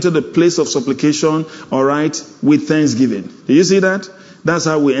entering into the place of supplication, all right, with thanksgiving. Do you see that? That's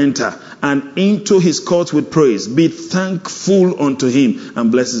how we enter. And into His courts with praise. Be thankful unto Him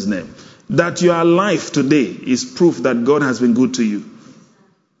and bless His name. That you are alive today is proof that God has been good to you.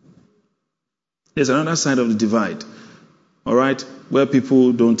 There's another side of the divide, all right, where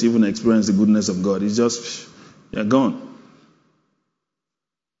people don't even experience the goodness of God. It's just, they're gone.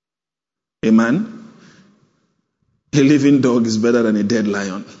 Amen? A living dog is better than a dead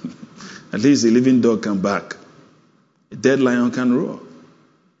lion. At least a living dog can bark. A dead lion can roar.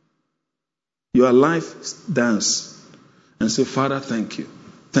 You are alive, dance. And say, Father, thank you.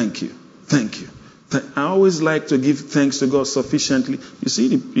 Thank you. Thank you. I always like to give thanks to God sufficiently. You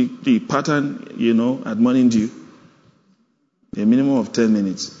see the pattern, admonishing you. A minimum of 10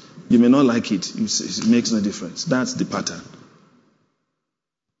 minutes. You may not like it. It makes no difference. That's the pattern.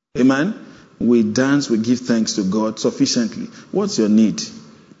 Amen? We dance, we give thanks to God sufficiently. What's your need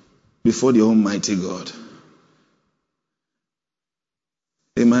before the Almighty God?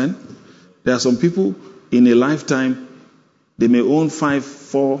 Amen? There are some people in a lifetime, they may own 5,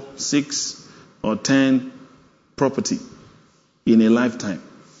 4, 6, or 10 property in a lifetime.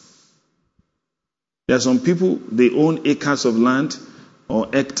 There are some people, they own acres of land or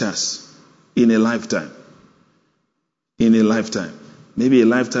hectares in a lifetime. In a lifetime. Maybe a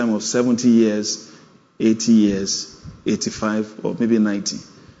lifetime of 70 years, 80 years, 85, or maybe 90.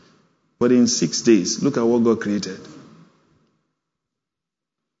 But in 6 days, look at what God created.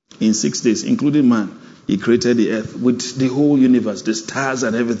 In 6 days, including man, He created the earth with the whole universe, the stars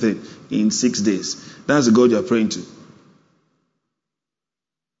and everything in 6 days. That's the God you are praying to.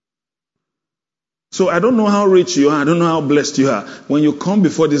 So I don't know how rich you are. I don't know how blessed you are. When you come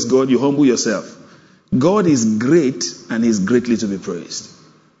before this God, you humble yourself. God is great and is greatly to be praised.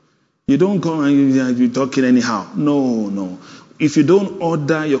 You don't come and you're talking anyhow. No. If you don't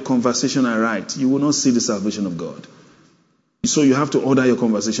order your conversation aright, you will not see the salvation of God. So you have to order your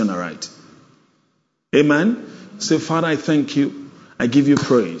conversation aright. Amen? Say, Father, I thank you. I give you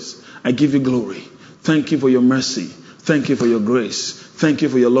praise. I give you glory. Thank you for your mercy. Thank you for your grace. Thank you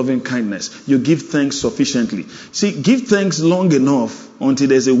for your loving kindness. You give thanks sufficiently. See, give thanks long enough until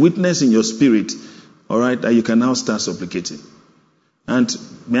there's a witness in your spirit, all right, that you can now start supplicating. And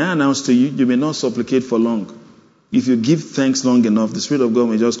may I announce to you, you may not supplicate for long. If you give thanks long enough, the Spirit of God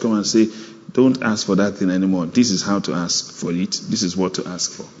may just come and say, don't ask for that thing anymore. This is how to ask for it. This is what to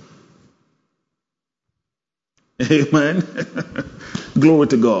ask for. Amen. Glory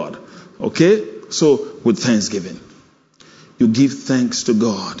to God. Okay? So, with thanksgiving. You give thanks to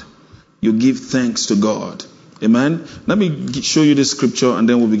God. You give thanks to God. Amen. Let me show you this scripture and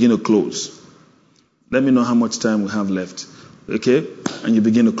then we'll begin to close. Let me know how much time we have left. Okay? And you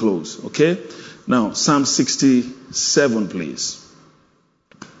begin to close. Okay? Now, Psalm 67, please.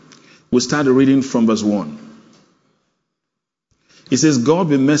 We'll start reading from verse 1. It says, God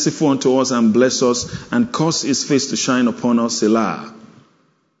be merciful unto us and bless us and cause His face to shine upon us, Selah.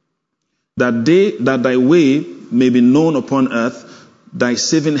 That thy way may be known upon earth, thy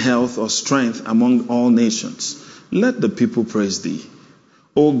saving health or strength among all nations. Let the people praise thee.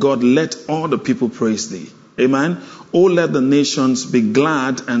 O God, let all the people praise thee. Amen. O let the nations be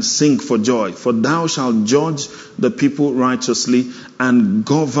glad and sing for joy, for thou shalt judge the people righteously and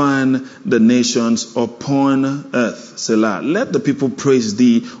govern the nations upon earth. Selah. Let the people praise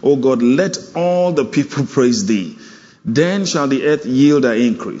thee. O God, let all the people praise thee. Then shall the earth yield her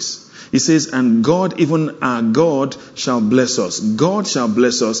increase. He says, and God, even our God, shall bless us. God shall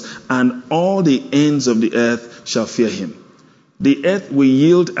bless us, and all the ends of the earth shall fear Him. The earth will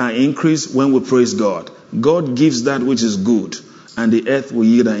yield our increase when we praise God. God gives that which is good, and the earth will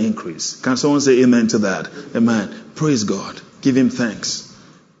yield our increase. Can someone say amen to that? Amen. Praise God. Give Him thanks.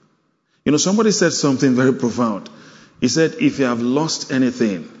 You know, somebody said something very profound. He said, if you have lost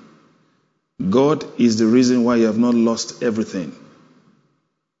anything, God is the reason why you have not lost everything.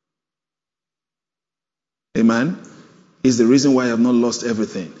 Amen. Is the reason why I have not lost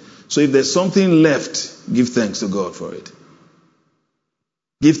everything. So if there's something left, give thanks to God for it.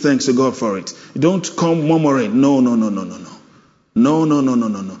 Give thanks to God for it. Don't come murmuring. No. No.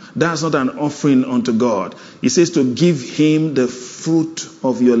 That's not an offering unto God. He says to give Him the fruit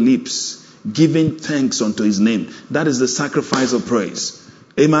of your lips. giving thanks unto his name. That is the sacrifice of praise.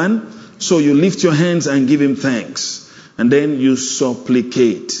 Amen? So you lift your hands and give him thanks. And then you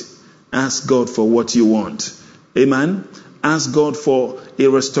supplicate. Ask God for what you want. Amen? Ask God for a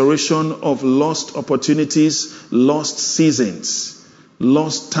restoration of lost opportunities, lost seasons,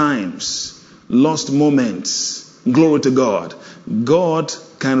 lost times, lost moments. Glory to God. God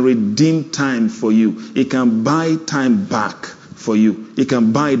can redeem time for you. He can buy time back for you. He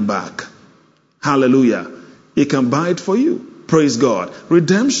can buy it back. Hallelujah. He can buy it for you. Praise God.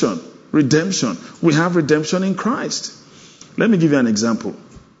 Redemption. Redemption. We have redemption in Christ. Let me give you an example.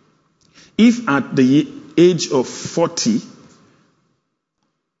 If at the age of 40,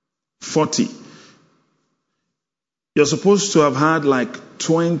 you're supposed to have had like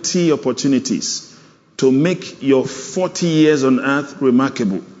 20 opportunities to make your 40 years on earth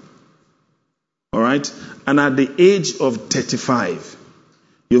remarkable. All right? And at the age of 35,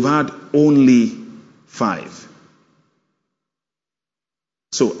 you've had only 5.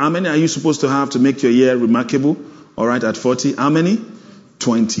 So how many are you supposed to have to make your year remarkable? All right, at 40. How many?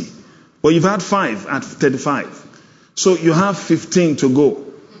 20. Well, you've had 5 at 35. So you have 15 to go.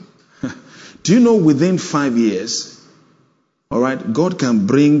 Do you know within 5 years, all right, God can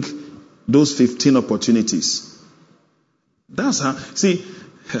bring those 15 opportunities. That's how, see,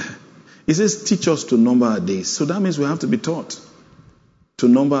 it says teach us to number our days. So that means we have to be taught to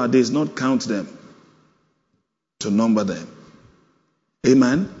number our days, not count them. To number them.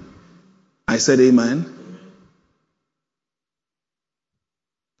 Amen. I said amen.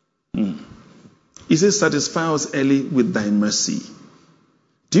 He says, satisfy us early with thy mercy.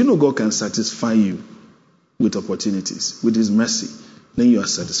 Do you know God can satisfy you with opportunities, with his mercy? Then you are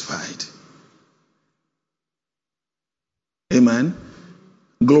satisfied. Amen.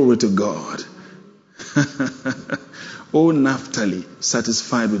 Glory to God. Oh, Naphtali,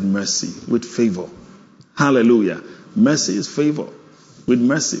 satisfied with mercy, with favor. Hallelujah. Mercy is favor. With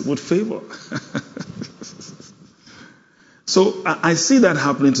mercy, with favor. So I see that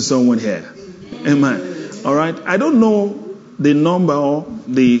happening to someone here. Amen. All right. I don't know the number or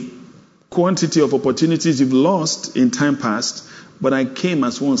the quantity of opportunities you've lost in time past, but I came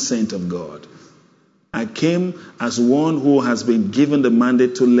as one saint of God. I came as one who has been given the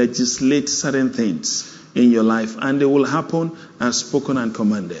mandate to legislate certain things in your life, and they will happen as spoken and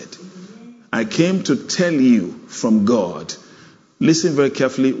commanded. I came to tell you from God. Listen very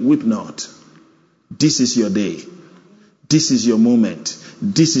carefully. Weep not. This is your day. This is your moment.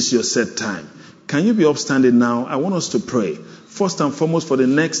 This is your set time. Can you be upstanding now? I want us to pray. First and foremost, for the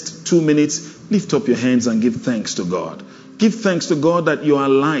next 2 minutes, lift up your hands and give thanks to God. Give thanks to God that you are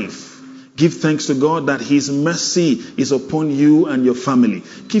alive. Give thanks to God that his mercy is upon you and your family.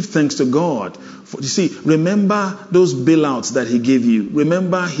 Give thanks to God. You see, remember those bailouts that he gave you.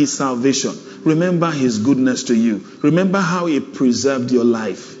 Remember his salvation. Remember his goodness to you. Remember how he preserved your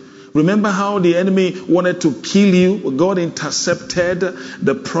life. Remember how the enemy wanted to kill you. God intercepted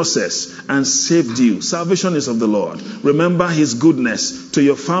the process and saved you. Salvation is of the Lord. Remember his goodness to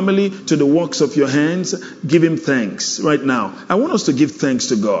your family, to the works of your hands. Give him thanks right now. I want us to give thanks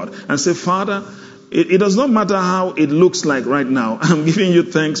to God and say, Father, it does not matter how it looks like right now. I'm giving you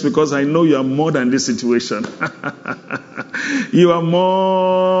thanks because I know you are more than this situation. You are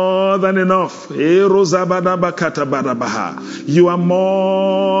more than enough. You are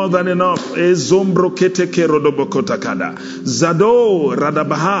more than enough. Zado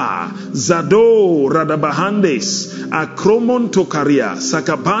radabaha, Zado radabahandes, akromon tokaria,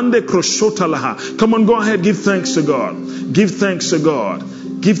 sakabande kroshotalaha. Come on, go ahead, give thanks to God. Give thanks to God.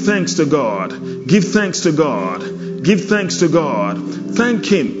 Give thanks to God. Give thanks to God. Give thanks to God. Thank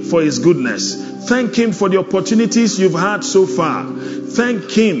him for his goodness. Thank him for the opportunities you've had so far.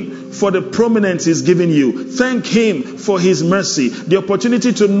 Thank him for the prominence he's given you. Thank him for his mercy, the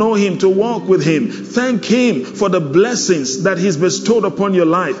opportunity to know him, to walk with him. Thank him for the blessings that he's bestowed upon your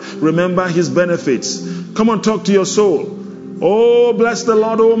life. Remember his benefits. Come on, talk to your soul. Oh, bless the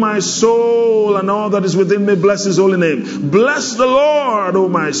Lord, oh my soul, and all that is within me, bless his holy name. Bless the Lord, oh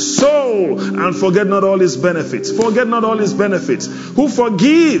my soul, and forget not all his benefits. Forget not all his benefits. Who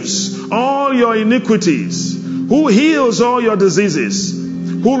forgives all your iniquities, who heals all your diseases,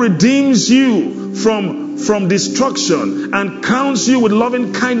 who redeems you from destruction and crowns you with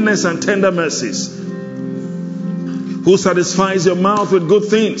loving kindness and tender mercies, who satisfies your mouth with good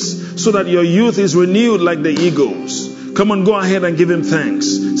things so that your youth is renewed like the eagles. Come on, go ahead and give him thanks.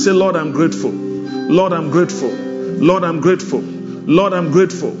 Say, Lord, I'm grateful. Lord, I'm grateful. Lord, I'm grateful. Lord, I'm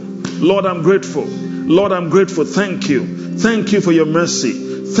grateful. Lord, I'm grateful. Lord, I'm grateful. Thank you. Thank you for your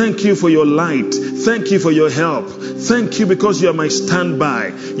mercy. Thank you for your light. Thank you for your help. Thank you because you are my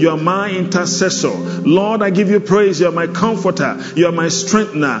standby. You are my intercessor. Lord, I give you praise. You are my comforter. You are my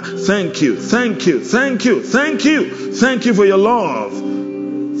strengthener. Thank you. Thank you. Thank you. Thank you. Thank you for your love.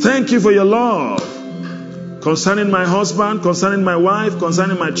 Thank you for your love. Concerning my husband, concerning my wife,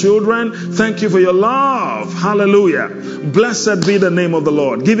 concerning my children, thank you for your love. Hallelujah. Blessed be the name of the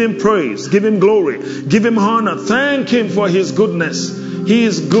Lord. Give him praise. Give him glory. Give him honor. Thank him for his goodness. He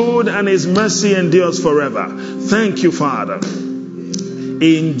is good and his mercy endures forever. Thank you, Father.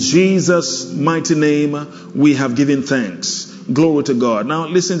 In Jesus' mighty name, we have given thanks. Glory to God. Now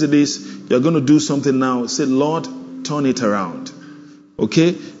listen to this. You're going to do something now. Say, Lord, turn it around.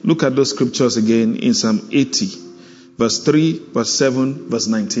 Okay? Look at those scriptures again in Psalm 80. Verse 3, verse 7, verse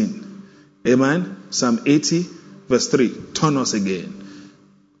 19. Amen? Psalm 80, verse 3. Turn us again.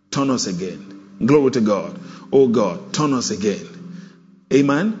 Turn us again. Glory to God. Oh God, turn us again.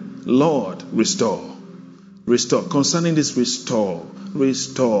 Amen? Lord, restore. Restore. Concerning this, restore.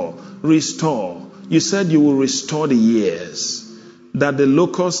 Restore. Restore. You said you will restore the years that the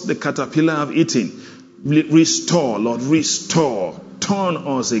locust, the caterpillar have eaten. Restore, Lord, restore. Turn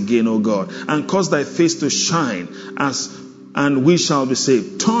us again, O God, and cause thy face to shine and we shall be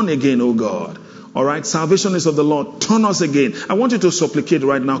saved. Turn again, O God. All right, salvation is of the Lord. Turn us again. I want you to supplicate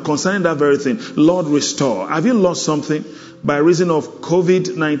right now concerning that very thing. Lord, restore. Have you lost something by reason of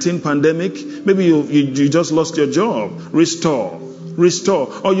COVID-19 pandemic? Maybe you just lost your job. Restore.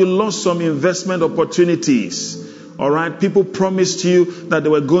 Restore. Or you lost some investment opportunities. All right, people promised you that they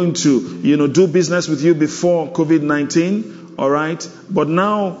were going to, do business with you before COVID-19. All right, but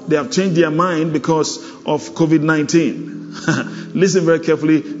now they have changed their mind because of COVID-19. Listen very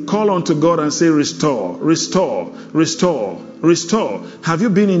carefully. Call on to God and say, restore, restore, restore, restore. Have you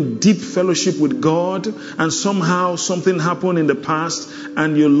been in deep fellowship with God and somehow something happened in the past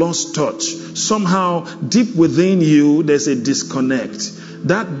and you lost touch? Somehow deep within you there's a disconnect.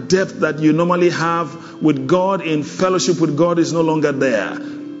 That depth that you normally have with God, in fellowship with God, is no longer there.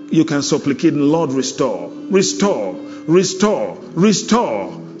 You can supplicate, Lord, restore, restore, restore,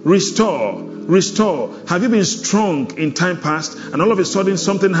 restore, restore, restore. Have you been strong in time past and all of a sudden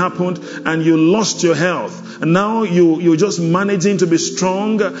something happened and you lost your health? And now you're just managing to be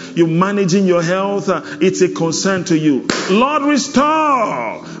strong. You're managing your health. It's a concern to you. Lord,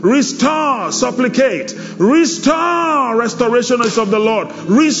 restore, restore, supplicate, restore. Restoration is of the Lord.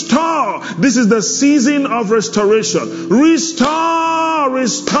 Restore. This is the season of restoration. Restore,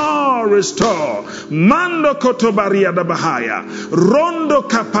 restore, restore. Mando kotobaria da bahaya. Rondo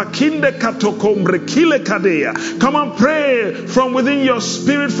kapakinde katokombre kile kadea. Come on, pray from within your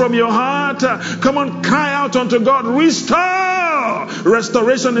spirit, from your heart. Come on, cry out unto God. Restore.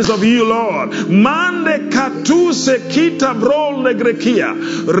 Restoration is of you, Lord. Mande katu sekita brol negrekia.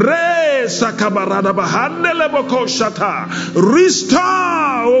 Re sakabarada bahande leboko shata. Restore,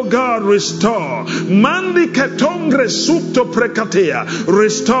 oh God, restore. Mandi ketongre supto prekatea.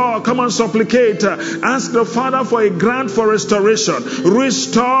 Restore. Come on, supplicate. Ask the Father for a grant for restoration.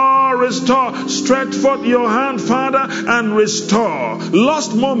 Restore, restore. Stretch forth your hand, Father, and restore.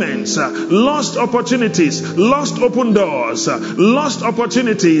 Lost moments, lost opportunities, lost open doors, lost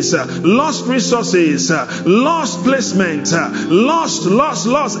opportunities, lost resources, lost placement,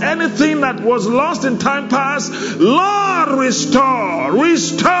 lost. Anything that was lost in time past, Lord, restore,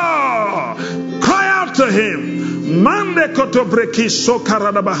 restore. Cry out to Him. Mande kotobreki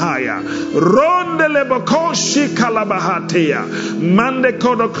sokarada bahaya. Ronde lebokoshi kalabahatea. Mande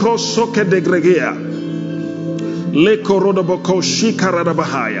kodo krosoke degregia. Lekorodo bokoshi karada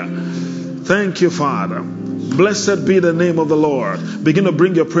bahaya. Thank you, Father. Blessed be the name of the Lord. Begin to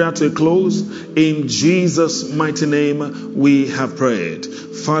bring your prayer to a close. In Jesus' mighty name we have prayed.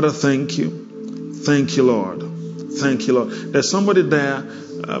 Father, thank you. Thank you, Lord. Thank you, Lord. There's somebody there.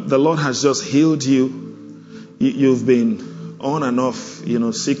 The Lord has just healed you. You've been on and off,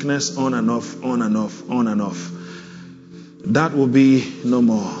 sickness on and off, on and off, on and off. That will be no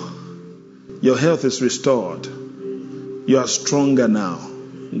more. Your health is restored. You are stronger now.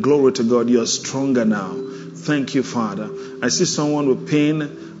 Glory to God, you are stronger now. Thank you, Father. I see someone with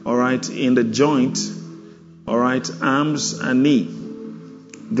pain, all right, in the joint, all right, arms and knee.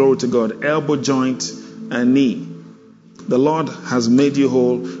 Glory to God, elbow joint and knee. The Lord has made you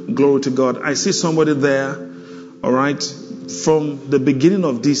whole. Glory to God. I see somebody there. All right, from the beginning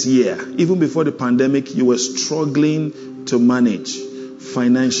of this year, even before the pandemic, you were struggling to manage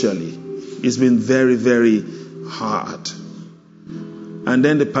financially. It's been very, very hard. And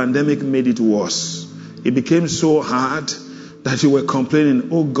then the pandemic made it worse. It became so hard that you were complaining,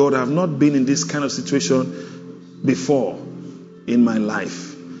 oh God, I've not been in this kind of situation before in my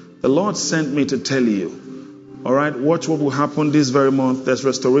life. The Lord sent me to tell you. All right, watch what will happen this very month. There's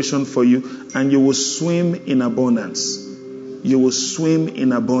restoration for you, and you will swim in abundance. You will swim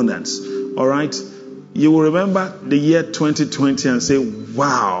in abundance. All right, you will remember the year 2020 and say,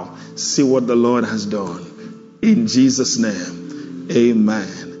 wow, see what the Lord has done. In Jesus' name,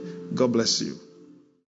 amen. God bless you.